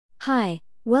Hi,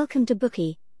 welcome to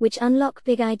Bookey, which unlock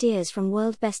big ideas from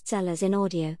world bestsellers in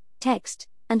audio, text,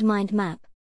 and mind map.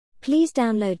 Please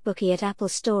download Bookey at Apple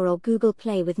Store or Google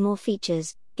Play with more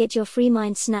features. Get your free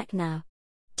mind snack now.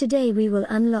 Today we will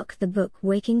unlock the book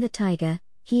Waking the Tiger,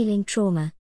 Healing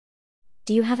Trauma.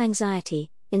 Do you have anxiety,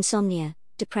 insomnia,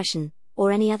 depression,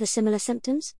 or any other similar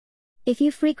symptoms? If you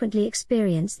frequently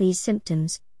experience these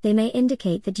symptoms, they may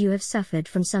indicate that you have suffered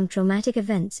from some traumatic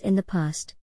events in the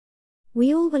past.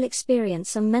 We all will experience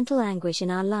some mental anguish in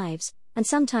our lives, and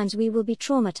sometimes we will be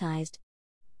traumatized.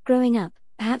 Growing up,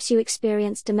 perhaps you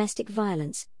experienced domestic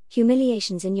violence,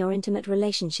 humiliations in your intimate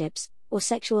relationships, or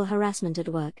sexual harassment at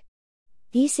work.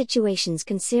 These situations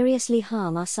can seriously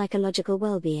harm our psychological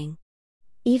well-being.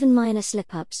 Even minor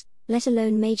slip-ups, let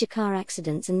alone major car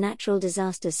accidents and natural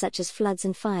disasters such as floods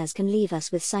and fires, can leave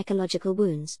us with psychological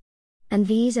wounds. And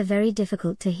these are very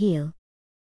difficult to heal.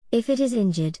 If it is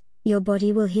injured, your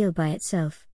body will heal by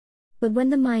itself. But when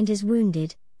the mind is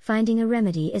wounded, finding a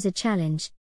remedy is a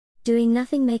challenge. Doing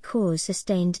nothing may cause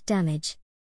sustained damage.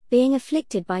 Being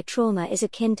afflicted by trauma is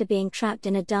akin to being trapped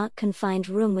in a dark, confined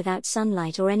room without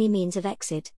sunlight or any means of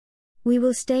exit. We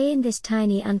will stay in this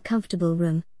tiny, uncomfortable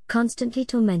room, constantly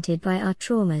tormented by our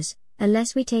traumas,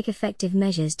 unless we take effective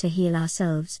measures to heal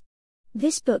ourselves.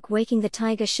 This book, Waking the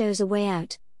Tiger, shows a way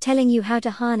out, telling you how to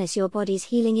harness your body's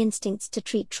healing instincts to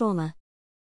treat trauma.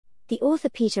 The author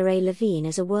Peter A. Levine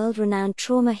is a world-renowned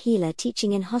trauma healer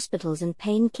teaching in hospitals and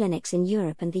pain clinics in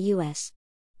Europe and the US.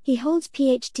 He holds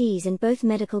PhDs in both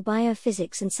medical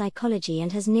biophysics and psychology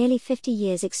and has nearly 50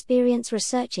 years' experience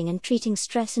researching and treating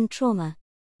stress and trauma.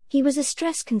 He was a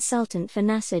stress consultant for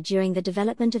NASA during the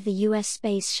development of the US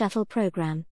Space Shuttle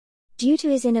program. Due to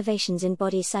his innovations in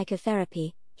body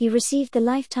psychotherapy, he received the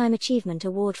Lifetime Achievement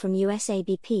Award from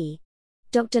USABP.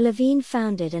 Dr. Levine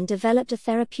founded and developed a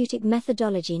therapeutic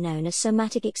methodology known as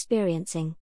somatic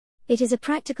experiencing. It is a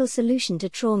practical solution to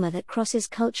trauma that crosses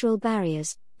cultural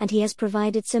barriers, and he has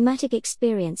provided somatic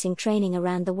experiencing training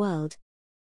around the world.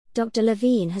 Dr.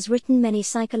 Levine has written many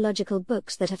psychological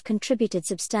books that have contributed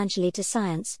substantially to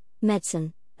science,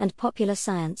 medicine, and popular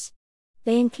science.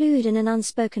 They include In an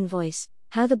Unspoken Voice,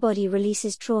 How the Body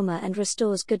Releases Trauma and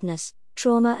Restores Goodness,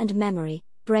 Trauma and Memory,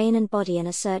 Brain and Body in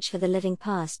a Search for the Living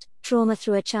Past, Trauma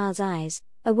Through a Child's Eyes,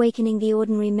 Awakening the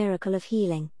Ordinary Miracle of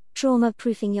Healing, Trauma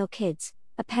Proofing Your Kids,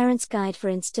 A Parent's Guide for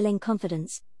Instilling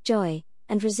Confidence, Joy,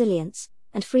 and Resilience,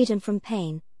 and Freedom from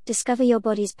Pain, Discover Your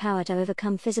Body's Power to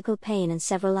Overcome Physical Pain, and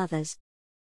several others.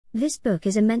 This book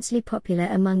is immensely popular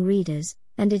among readers,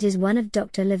 and it is one of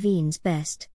Dr. Levine's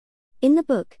best. In the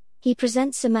book, he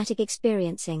presents somatic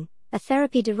experiencing, a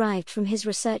therapy derived from his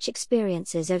research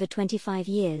experiences over 25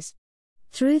 years.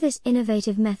 Through this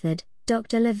innovative method,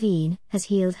 Dr. Levine has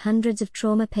healed hundreds of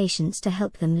trauma patients to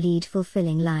help them lead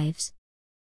fulfilling lives.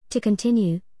 To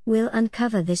continue, we'll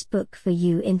uncover this book for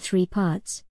you in 3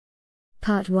 parts.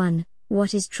 Part 1,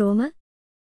 What is trauma?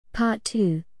 Part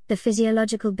 2, The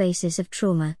physiological basis of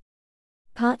trauma.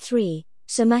 Part 3,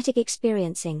 Somatic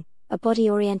experiencing, a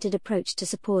body-oriented approach to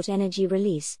support energy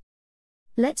release.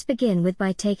 Let's begin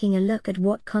by taking a look at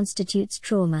what constitutes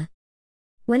trauma.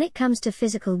 When it comes to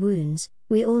physical wounds,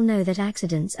 we all know that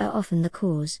accidents are often the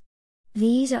cause.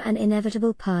 These are an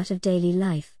inevitable part of daily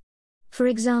life. For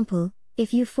example,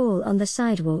 if you fall on the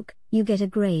sidewalk, you get a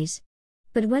graze.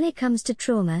 But when it comes to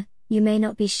trauma, you may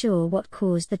not be sure what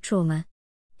caused the trauma.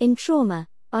 In trauma,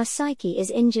 our psyche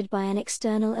is injured by an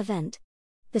external event.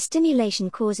 The stimulation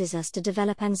causes us to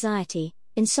develop anxiety,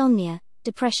 insomnia,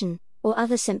 depression, or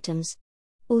other symptoms.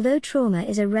 Although trauma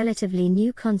is a relatively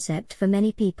new concept for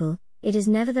many people, it is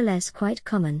nevertheless quite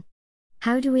common.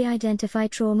 How do we identify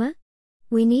trauma?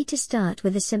 We need to start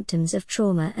with the symptoms of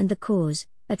trauma and the cause,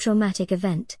 a traumatic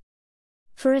event.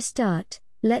 For a start,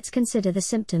 let's consider the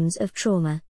symptoms of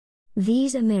trauma.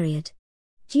 These are myriad.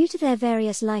 Due to their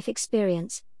various life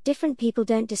experience, different people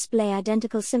don't display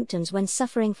identical symptoms when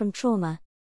suffering from trauma.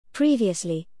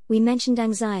 Previously, we mentioned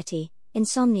anxiety,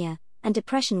 insomnia, and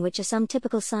depression, which are some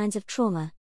typical signs of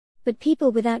trauma. But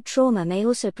people without trauma may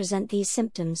also present these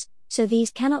symptoms, so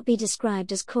these cannot be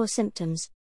described as core symptoms.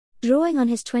 Drawing on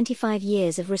his 25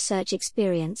 years of research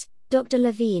experience, Dr.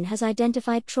 Levine has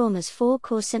identified trauma's 4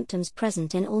 core symptoms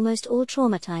present in almost all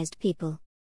traumatized people.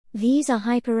 These are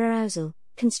hyperarousal,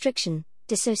 constriction,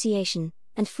 dissociation,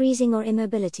 and freezing or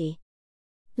immobility.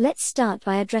 Let's start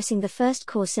by addressing the first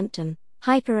core symptom,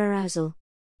 hyperarousal.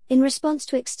 In response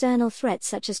to external threats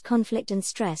such as conflict and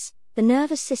stress, the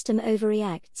nervous system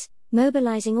overreacts,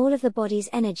 mobilizing all of the body's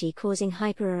energy, causing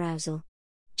hyperarousal.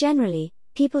 Generally,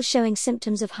 people showing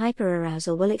symptoms of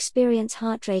hyperarousal will experience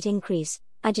heart rate increase,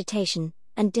 agitation,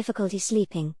 and difficulty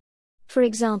sleeping. For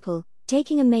example,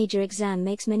 Taking a major exam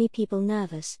makes many people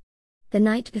nervous. The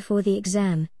night before the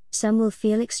exam, some will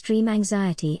feel extreme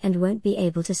anxiety and won't be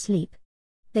able to sleep.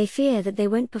 They fear that they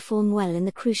won't perform well in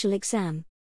the crucial exam.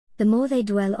 The more they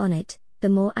dwell on it, the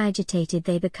more agitated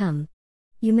they become.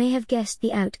 You may have guessed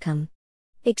the outcome.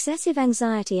 Excessive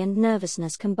anxiety and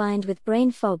nervousness combined with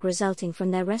brain fog resulting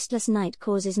from their restless night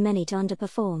causes many to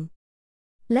underperform.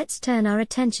 Let's turn our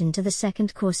attention to the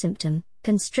second core symptom,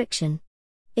 constriction.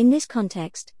 In this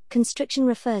context, constriction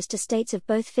refers to states of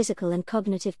both physical and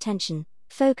cognitive tension,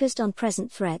 focused on present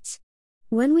threats.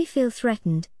 When we feel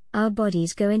threatened, our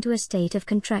bodies go into a state of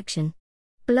contraction.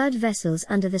 Blood vessels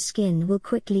under the skin will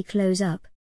quickly close up.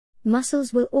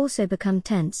 Muscles will also become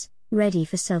tense, ready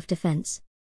for self-defense.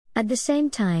 At the same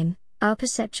time, our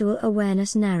perceptual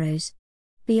awareness narrows.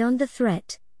 Beyond the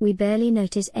threat, we barely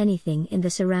notice anything in the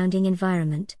surrounding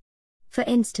environment. For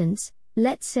instance,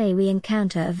 let's say we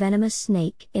encounter a venomous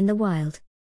snake in the wild.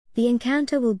 The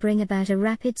encounter will bring about a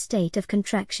rapid state of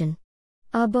contraction.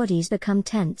 Our bodies become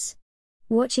tense.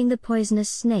 Watching the poisonous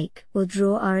snake will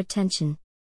draw our attention.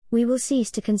 We will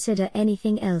cease to consider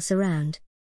anything else around.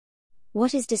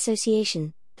 What is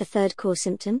dissociation, the third core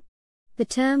symptom? The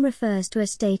term refers to a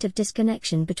state of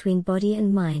disconnection between body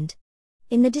and mind.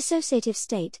 In the dissociative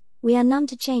state, we are numb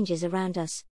to changes around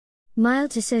us.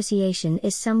 Mild dissociation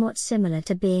is somewhat similar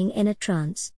to being in a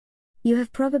trance. You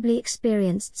have probably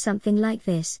experienced something like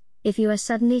this. If you are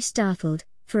suddenly startled,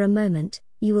 for a moment,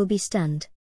 you will be stunned.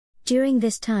 During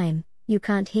this time, you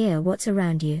can't hear what's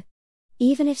around you.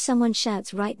 Even if someone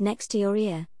shouts right next to your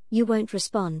ear, you won't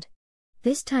respond.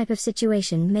 This type of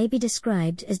situation may be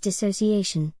described as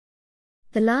dissociation.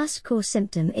 The last core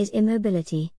symptom is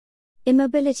immobility.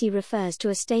 Immobility refers to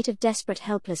a state of desperate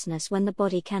helplessness when the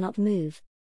body cannot move.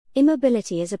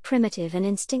 Immobility is a primitive and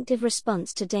instinctive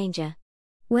response to danger.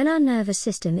 When our nervous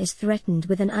system is threatened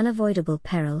with an unavoidable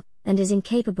peril, and is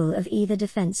incapable of either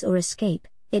defense or escape,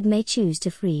 it may choose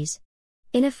to freeze.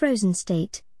 In a frozen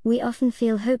state, we often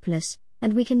feel hopeless,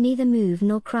 and we can neither move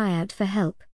nor cry out for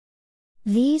help.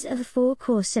 These are the 4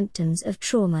 core symptoms of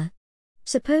trauma.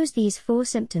 Suppose these 4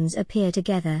 symptoms appear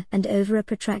together and over a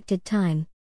protracted time.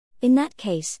 In that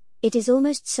case, it is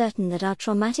almost certain that our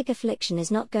traumatic affliction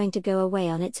is not going to go away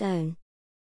on its own.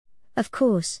 Of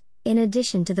course, in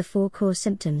addition to the 4 core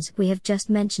symptoms we have just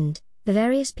mentioned, the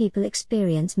various people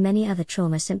experience many other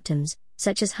trauma symptoms,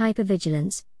 such as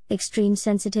hypervigilance, extreme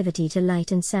sensitivity to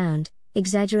light and sound,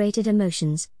 exaggerated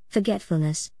emotions,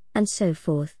 forgetfulness, and so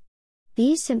forth.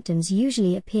 These symptoms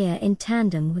usually appear in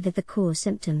tandem with the core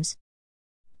symptoms.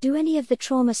 Do any of the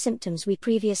trauma symptoms we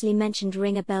previously mentioned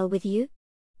ring a bell with you?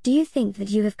 Do you think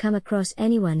that you have come across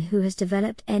anyone who has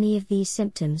developed any of these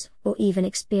symptoms, or even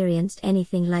experienced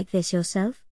anything like this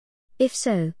yourself? If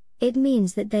so, it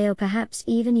means that they or perhaps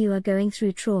even you are going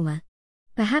through trauma.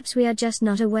 Perhaps we are just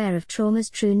not aware of trauma's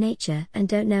true nature and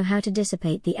don't know how to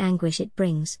dissipate the anguish it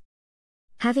brings.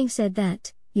 Having said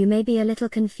that, you may be a little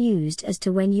confused as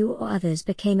to when you or others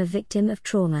became a victim of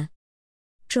trauma.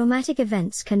 Traumatic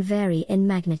events can vary in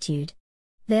magnitude.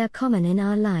 They are common in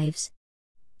our lives.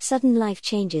 Sudden life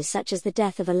changes such as the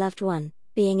death of a loved one,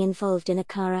 being involved in a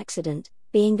car accident,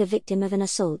 being the victim of an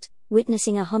assault,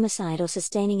 witnessing a homicide or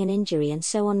sustaining an injury and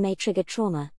so on may trigger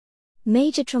trauma.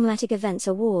 Major traumatic events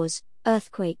are wars,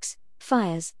 earthquakes,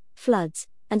 fires, floods,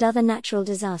 and other natural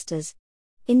disasters.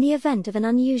 In the event of an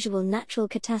unusual natural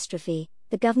catastrophe,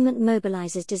 the government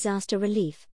mobilizes disaster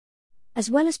relief.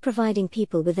 As well as providing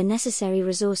people with the necessary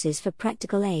resources for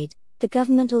practical aid, the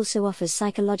government also offers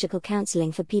psychological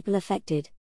counseling for people affected.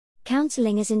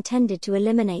 Counseling is intended to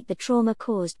eliminate the trauma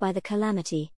caused by the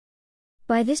calamity.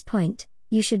 By this point,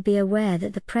 you should be aware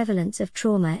that the prevalence of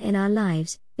trauma in our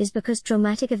lives is because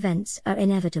traumatic events are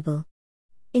inevitable.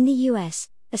 In the US,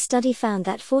 a study found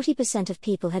that 40% of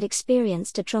people had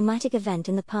experienced a traumatic event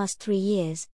in the past 3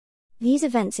 years. These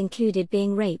events included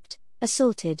being raped,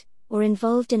 assaulted, or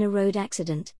involved in a road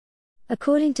accident.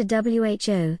 According to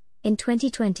WHO, in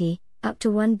 2020, up to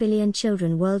 1 billion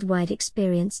children worldwide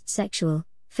experienced sexual,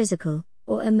 physical,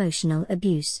 or emotional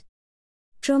abuse.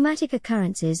 Traumatic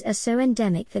occurrences are so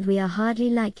endemic that we are hardly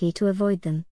likely to avoid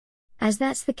them. As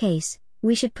that's the case,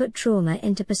 we should put trauma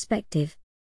into perspective.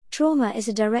 Trauma is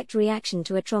a direct reaction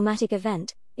to a traumatic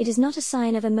event. It is not a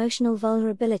sign of emotional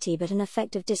vulnerability but an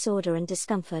effect of disorder and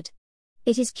discomfort.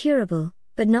 It is curable,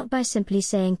 but not by simply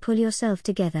saying pull yourself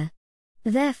together.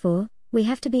 Therefore, we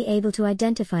have to be able to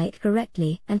identify it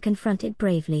correctly and confront it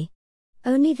bravely.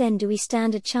 Only then do we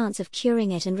stand a chance of curing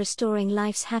it and restoring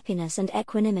life's happiness and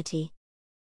equanimity.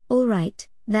 Alright,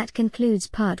 that concludes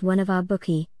part 1 of our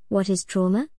Bookie, What is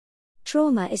Trauma?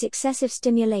 Trauma is excessive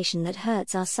stimulation that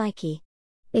hurts our psyche.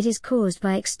 It is caused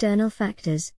by external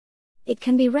factors. It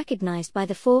can be recognized by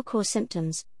the 4 core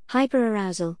symptoms: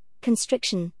 hyperarousal,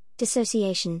 constriction,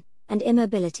 dissociation, and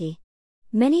immobility.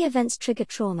 Many events trigger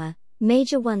trauma,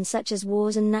 major ones such as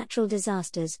wars and natural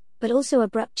disasters, but also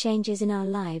abrupt changes in our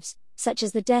lives, such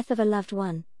as the death of a loved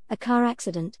one, a car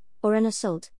accident, or an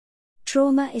assault.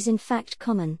 Trauma is in fact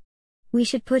common. We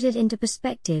should put it into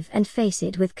perspective and face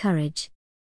it with courage.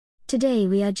 Today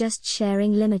we are just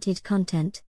sharing limited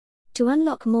content. To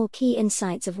unlock more key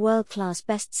insights of world-class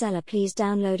bestseller, please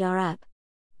download our app.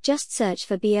 Just search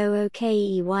for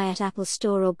BOOKEY at Apple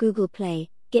Store or Google Play.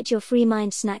 Get your free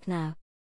mind snack now.